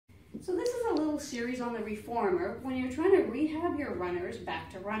So this is a little series on the reformer when you're trying to rehab your runners back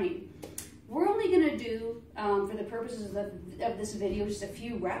to running. We're only going to do, for the purposes of this video, just a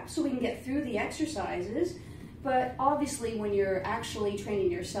few reps so we can get through the exercises. But obviously when you're actually training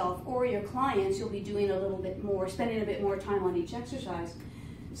yourself or your clients, you'll be doing a little bit more, spending a bit more time on each exercise.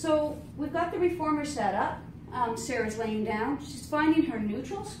 So we've got the reformer set up. Sarah's laying down. She's finding her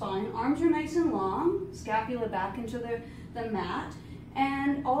neutral spine. Arms are nice and long. Scapula back into the mat.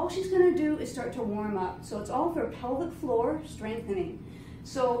 And all she's going to do is start to warm up. So it's all for pelvic floor strengthening.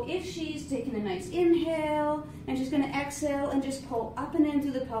 So if she's taking a nice inhale and she's going to exhale and just pull up and in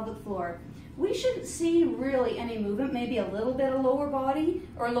through the pelvic floor, we shouldn't see really any movement, maybe a little bit of lower body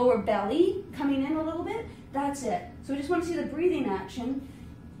or lower belly coming in a little bit. That's it. So we just want to see the breathing action.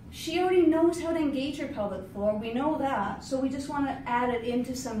 She already knows how to engage her pelvic floor. We know that. So we just want to add it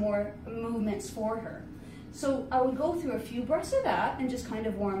into some more movements for her. So I would go through a few breaths of that and just kind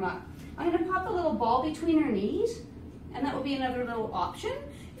of warm up. I'm going to pop a little ball between her knees, and that would be another little option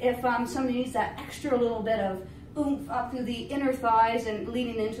if somebody needs that extra little bit of oomph up through the inner thighs and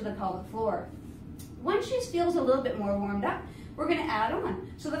leading into the pelvic floor. Once she feels a little bit more warmed up, we're going to add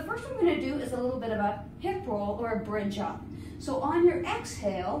on. So the first one we're going to do is a little bit of a hip roll or a bridge up. So on your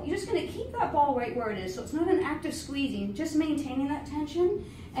exhale, you're just going to keep that ball right where it is. So it's not an active squeezing, just maintaining that tension.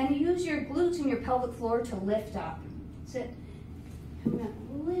 And use your glutes and your pelvic floor to lift up. Sit. Come up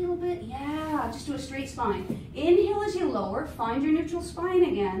a little bit. Yeah, just do a straight spine. Inhale as you lower. Find your neutral spine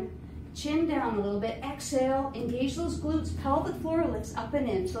again. Chin down a little bit. Exhale. Engage those glutes. Pelvic floor lifts up and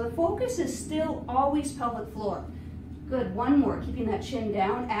in. So the focus is still always pelvic floor. Good. One more. Keeping that chin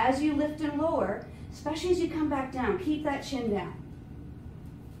down as you lift and lower. Especially as you come back down. Keep that chin down.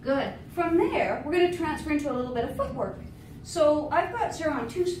 Good. From there, we're going to transfer into a little bit of footwork. So I've got Sarah on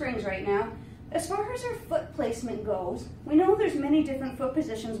 2 springs right now. As far as her foot placement goes, we know there's many different foot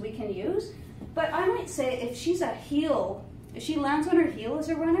positions we can use, but I might say if she's a heel, if she lands on her heel as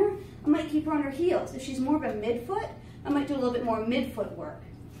a runner, I might keep her on her heels. If she's more of a midfoot, I might do a little bit more midfoot work.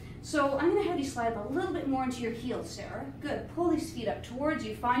 So I'm going to have you slide a little bit more into your heels, Sarah. Good. Pull these feet up towards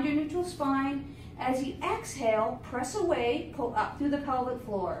you. Find your neutral spine. As you exhale, press away, pull up through the pelvic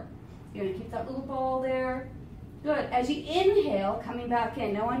floor. You're going to keep that little ball there. Good. As you inhale, coming back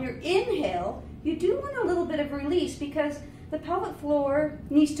in. Now on your inhale, you do want a little bit of release because the pelvic floor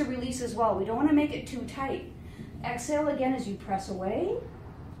needs to release as well. We don't want to make it too tight. Exhale again as you press away.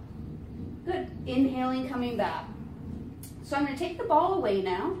 Good. Inhaling, coming back. So I'm going to take the ball away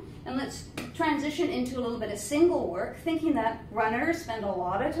now, and let's transition into a little bit of single work, thinking that runners spend a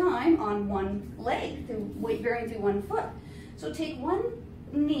lot of time on one leg, weight bearing through one foot. So take one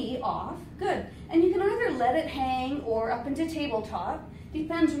knee off. Good. And you can either let it hang or up into tabletop.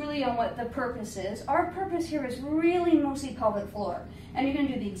 Depends really on what the purpose is. Our purpose here is really mostly pelvic floor. And you're going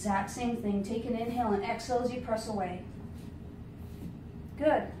to do the exact same thing. Take an inhale and exhale as you press away.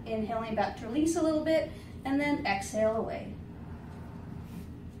 Good. Inhaling back to release a little bit, and then exhale away.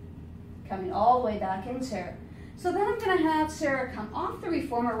 Coming all the way back in, Sarah. So then I'm going to have Sarah come off the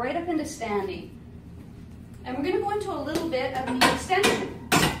reformer right up into standing. And we're going to go into a little bit of knee extension.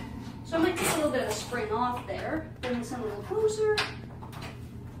 So I might take a little bit of a spring off there, bring this in a little closer.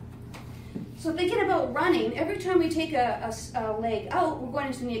 So thinking about running, every time we take a leg out, we're going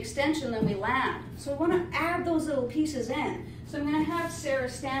into knee extension, then we land. So I want to add those little pieces in. So I'm going to have Sarah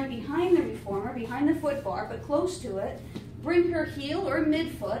stand behind the reformer, behind the foot bar, but close to it. Bring her heel or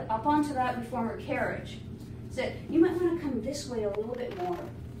midfoot up onto that reformer carriage. So you might want to come this way a little bit more.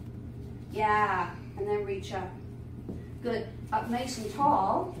 Yeah, and then reach up. Good. Up nice and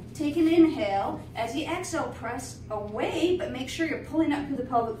tall. Take an inhale. As you exhale, press away, but make sure you're pulling up through the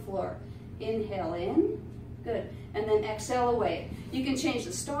pelvic floor. Inhale in. Good. And then exhale away. You can change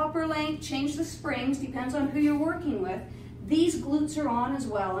the stopper length, change the springs, depends on who you're working with. These glutes are on as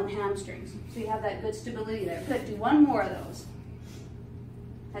well, and hamstrings. So you have that good stability there. Good. Do one more of those.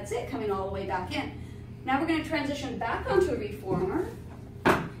 That's it. Coming all the way back in. Now we're going to transition back onto a reformer.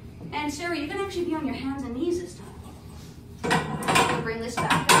 And Sarah, you can actually be on your hands and knees this time. Bring this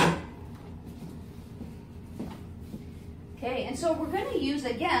back up. Okay, and so we're going to use,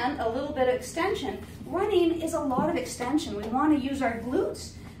 again, a little bit of extension. Running is a lot of extension. We want to use our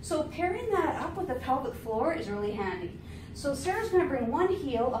glutes. So pairing that up with the pelvic floor is really handy. So Sarah's going to bring one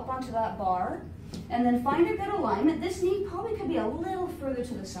heel up onto that bar, and then find a good alignment. This knee probably could be a little further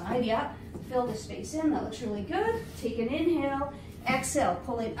to the side. Yep, fill the space in. That looks really good. Take an inhale. Exhale,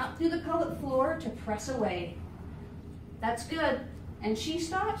 pulling up through the pelvic floor to press away. That's good. And she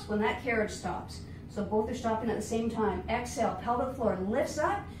stops when that carriage stops. So both are stopping at the same time. Exhale, pelvic floor lifts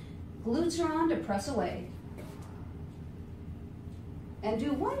up, glutes are on to press away. And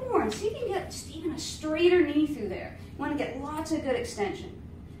do one more and see if you can get just even a straighter knee through there. You want to get lots of good extension.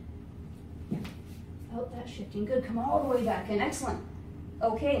 Oh, that's shifting. Good. Come all the way back in. Excellent.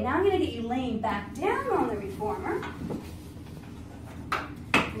 Okay, now I'm going to get you laying back down on the reformer.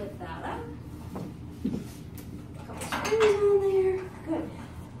 Lift that up. A couple springs on there. Good.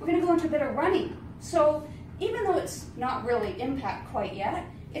 We're going to go into a bit of running. So even though it's not really impact quite yet,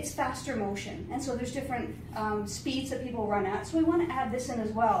 it's faster motion. And so there's different speeds that people run at. So we want to add this in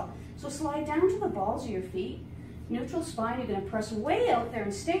as well. So slide down to the balls of your feet. Neutral spine, you're going to press way out there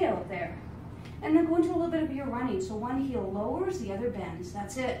and stay out there. And then go into a little bit of your running. So one heel lowers, the other bends.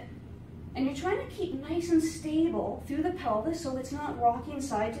 That's it. And you're trying to keep nice and stable through the pelvis so it's not rocking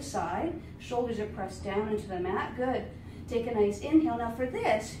side to side. Shoulders are pressed down into the mat. Good. Take a nice inhale. Now for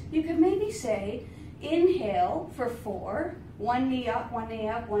this, you could maybe say, inhale for 4. One knee up, one knee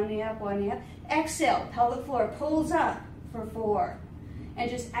up, one knee up, one knee up. Exhale, pelvic floor pulls up for 4. And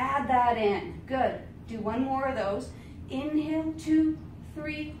just add that in. Good. Do one more of those. Inhale, 2,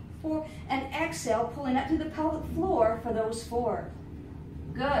 3, 4. And exhale, pulling up to the pelvic floor for those 4.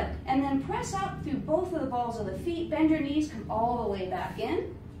 Good. And then press up through both of the balls of the feet. Bend your knees, come all the way back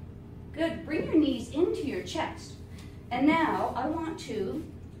in. Good. Bring your knees into your chest. And now I want to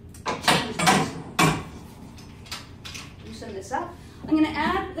change this. Loosen this up. I'm going to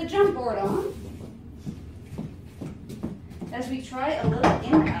add the jump board on as we try a little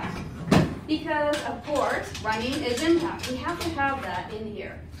impact. Because, of course, running is impact. We have to have that in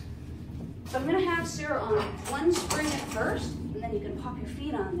here. So I'm going to have Sarah on one spring at first, and then you can pop your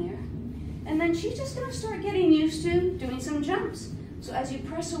feet on there. And then she's just going to start getting used to doing some jumps. So as you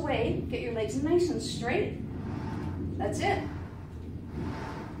press away, get your legs nice and straight. That's it.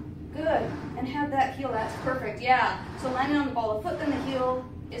 Good. And have that heel. That's perfect. Yeah. So landing on the ball of foot, then the heel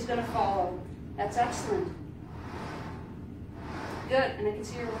is going to follow. That's excellent. Good. And I can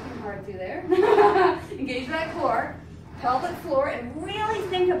see you're working hard through there. Engage that core. Pelvic floor, and really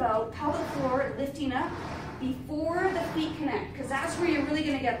think about pelvic floor lifting up before the feet connect, because that's where you're really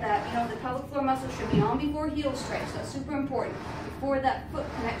going to get that, the pelvic floor muscle should be on before heel strikes. So that's super important, before that foot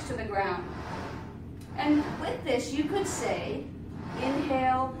connects to the ground. And with this, you could say,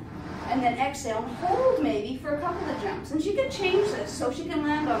 inhale, and then exhale, and hold maybe for a couple of jumps. And she could change this, so she can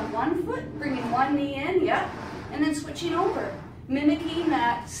land on one foot, bringing one knee in, yep, and then switching over, mimicking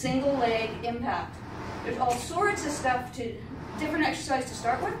that single leg impact. There's all sorts of stuff different exercise to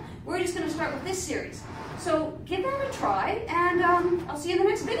start with. We're just going to start with this series. So give that a try, and I'll see you in the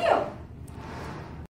next video.